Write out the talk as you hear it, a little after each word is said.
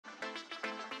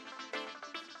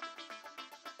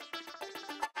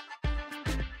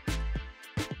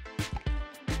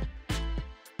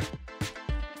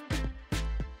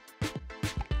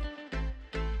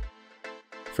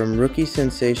From rookie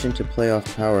sensation to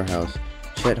playoff powerhouse,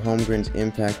 Chet Holmgren's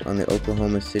impact on the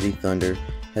Oklahoma City Thunder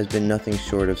has been nothing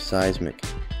short of seismic.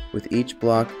 With each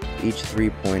block, each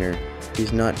three-pointer,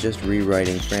 he's not just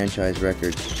rewriting franchise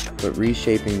records, but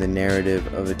reshaping the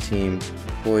narrative of a team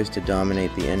poised to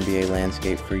dominate the NBA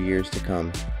landscape for years to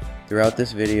come. Throughout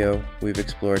this video, we've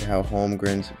explored how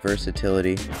Holmgren's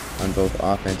versatility on both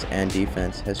offense and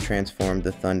defense has transformed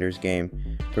the Thunder's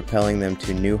game, propelling them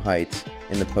to new heights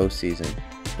in the postseason.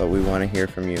 But we want to hear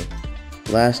from you.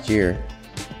 Last year,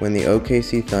 when the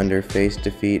OKC Thunder faced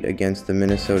defeat against the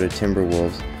Minnesota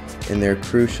Timberwolves in their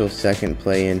crucial second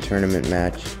play-in tournament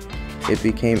match, it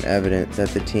became evident that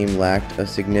the team lacked a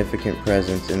significant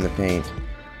presence in the paint.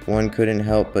 One couldn't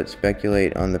help but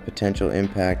speculate on the potential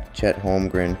impact Chet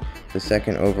Holmgren, the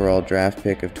second overall draft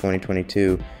pick of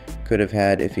 2022, could have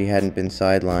had if he hadn't been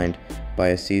sidelined by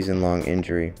a season-long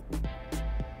injury.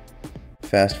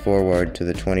 Fast forward to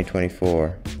the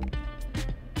 2024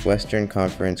 Western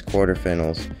Conference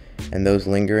quarterfinals, and those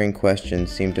lingering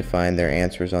questions seem to find their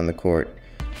answers on the court.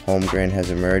 Holmgren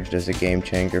has emerged as a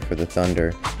game-changer for the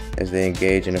Thunder as they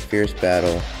engage in a fierce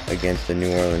battle against the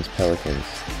New Orleans Pelicans.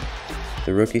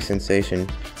 The rookie sensation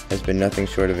has been nothing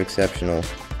short of exceptional,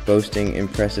 boasting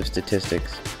impressive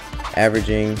statistics,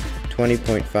 averaging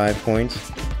 20.5 points,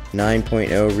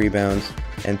 9.0 rebounds,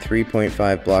 and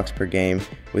 3.5 blocks per game,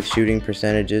 with shooting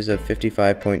percentages of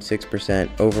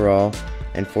 55.6% overall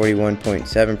and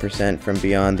 41.7% from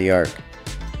beyond the arc.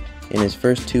 In his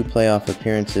first two playoff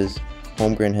appearances,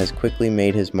 Holmgren has quickly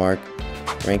made his mark,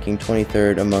 ranking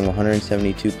 23rd among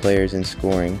 172 players in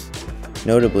scoring.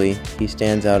 Notably, he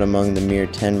stands out among the mere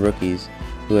 10 rookies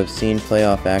who have seen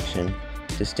playoff action,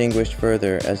 distinguished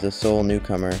further as the sole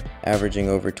newcomer, averaging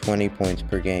over 20 points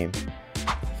per game.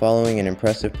 Following an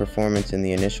impressive performance in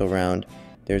the initial round,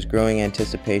 there's growing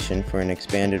anticipation for an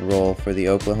expanded role for the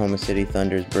Oklahoma City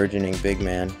Thunder's burgeoning big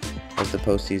man as the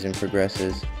postseason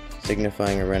progresses,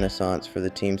 signifying a renaissance for the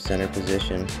team's center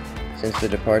position. Since the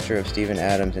departure of Steven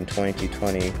Adams in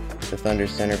 2020, the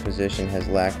Thunder's center position has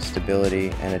lacked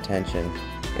stability and attention.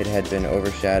 It had been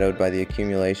overshadowed by the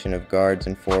accumulation of guards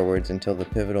and forwards until the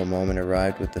pivotal moment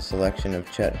arrived with the selection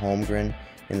of Chet Holmgren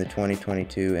in the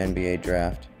 2022 NBA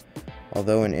Draft.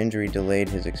 Although an injury delayed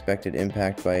his expected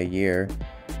impact by a year,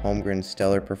 Holmgren's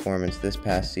stellar performance this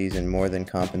past season more than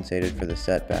compensated for the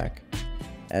setback.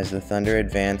 As the Thunder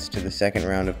advanced to the second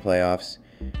round of playoffs,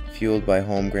 fueled by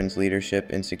Holmgren's leadership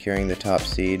in securing the top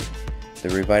seed, the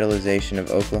revitalization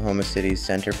of Oklahoma City's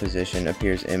center position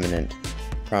appears imminent,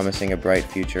 promising a bright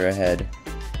future ahead.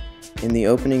 In the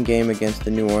opening game against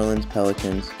the New Orleans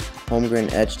Pelicans,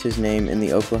 Holmgren etched his name in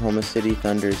the Oklahoma City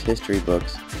Thunder's history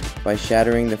books by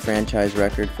shattering the franchise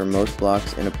record for most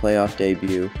blocks in a playoff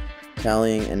debut,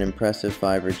 tallying an impressive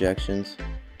 5 rejections.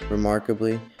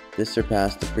 Remarkably, this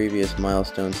surpassed the previous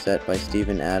milestone set by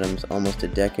Steven Adams almost a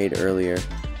decade earlier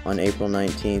on April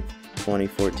 19,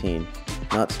 2014.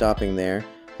 Not stopping there,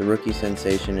 the rookie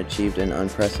sensation achieved an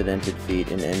unprecedented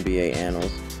feat in NBA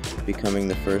annals, becoming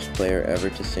the first player ever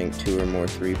to sink 2 or more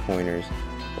three-pointers,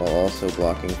 while also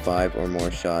blocking 5 or more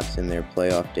shots in their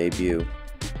playoff debut.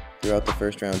 Throughout the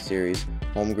first-round series,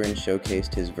 Holmgren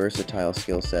showcased his versatile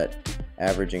skill set,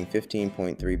 averaging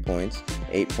 15.3 points,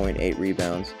 8.8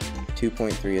 rebounds,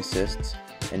 2.3 assists,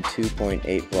 and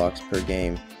 2.8 blocks per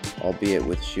game, albeit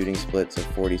with shooting splits of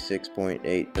 46.8,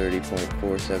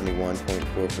 30.4,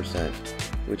 71.4%,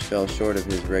 which fell short of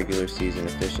his regular season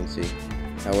efficiency.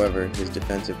 However, his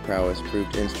defensive prowess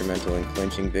proved instrumental in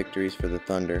clinching victories for the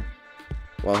Thunder.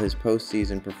 While his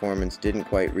postseason performance didn't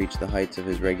quite reach the heights of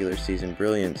his regular season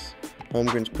brilliance,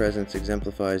 Holmgren's presence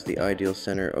exemplifies the ideal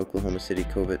center Oklahoma City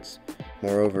covets.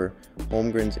 Moreover,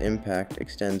 Holmgren's impact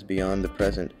extends beyond the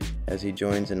present as he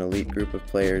joins an elite group of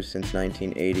players since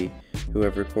 1980 who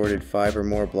have recorded 5 or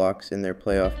more blocks in their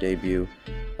playoff debut,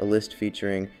 a list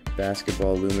featuring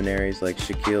basketball luminaries like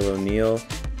Shaquille O'Neal,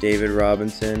 David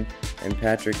Robinson, and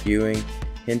Patrick Ewing,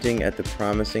 hinting at the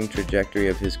promising trajectory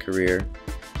of his career.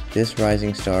 This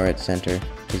rising star at center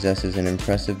possesses an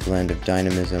impressive blend of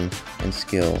dynamism and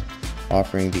skill,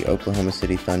 offering the Oklahoma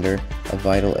City Thunder a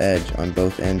vital edge on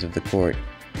both ends of the court.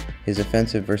 His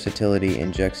offensive versatility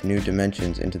injects new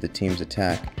dimensions into the team's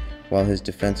attack, while his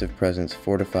defensive presence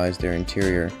fortifies their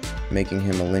interior, making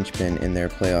him a linchpin in their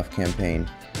playoff campaign.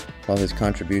 While his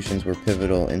contributions were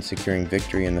pivotal in securing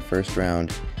victory in the first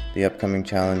round, the upcoming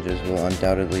challenges will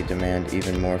undoubtedly demand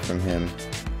even more from him.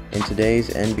 In today's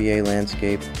NBA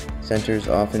landscape, centers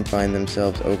often find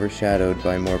themselves overshadowed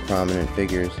by more prominent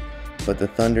figures, but the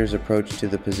Thunder's approach to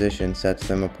the position sets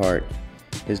them apart.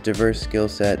 His diverse skill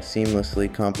set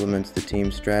seamlessly complements the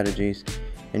team's strategies,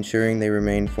 ensuring they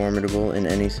remain formidable in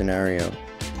any scenario.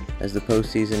 As the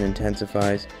postseason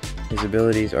intensifies, his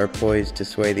abilities are poised to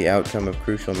sway the outcome of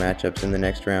crucial matchups in the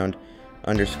next round,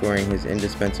 underscoring his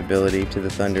indispensability to the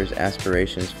Thunder's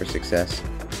aspirations for success.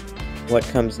 What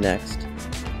comes next?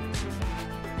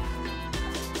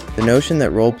 The notion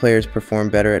that role players perform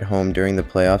better at home during the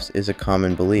playoffs is a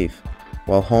common belief.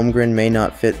 While Holmgren may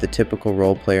not fit the typical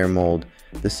role player mold,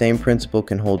 the same principle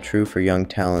can hold true for young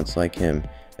talents like him,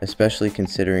 especially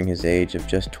considering his age of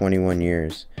just 21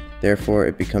 years. Therefore,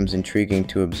 it becomes intriguing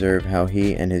to observe how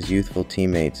he and his youthful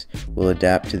teammates will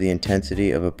adapt to the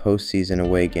intensity of a postseason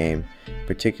away game,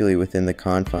 particularly within the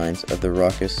confines of the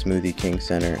raucous Smoothie King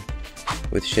Center.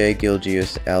 With Shai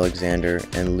Gilgeous-Alexander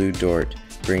and Lou Dort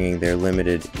bringing their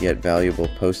limited yet valuable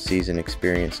postseason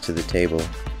experience to the table,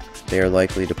 they are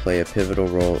likely to play a pivotal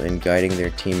role in guiding their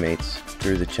teammates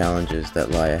through the challenges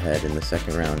that lie ahead in the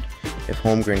second round. If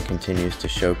Holmgren continues to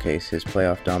showcase his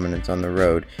playoff dominance on the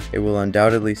road, it will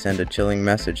undoubtedly send a chilling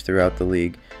message throughout the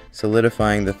league,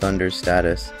 solidifying the Thunder's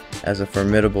status as a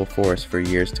formidable force for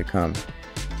years to come.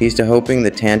 He's hoping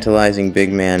the tantalizing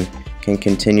big man can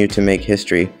continue to make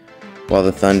history, while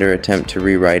the Thunder attempt to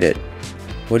rewrite it.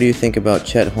 What do you think about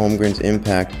Chet Holmgren's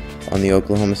impact on the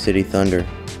Oklahoma City Thunder?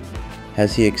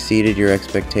 Has he exceeded your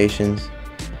expectations?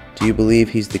 Do you believe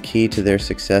he's the key to their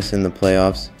success in the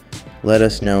playoffs? Let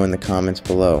us know in the comments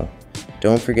below.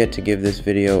 Don't forget to give this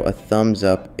video a thumbs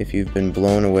up if you've been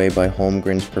blown away by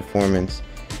Holmgren's performance,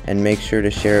 and make sure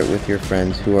to share it with your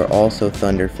friends who are also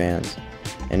Thunder fans.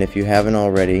 And if you haven't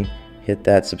already, hit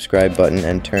that subscribe button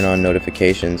and turn on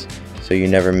notifications so you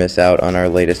never miss out on our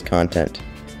latest content.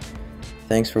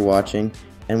 Thanks for watching,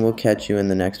 and we'll catch you in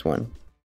the next one.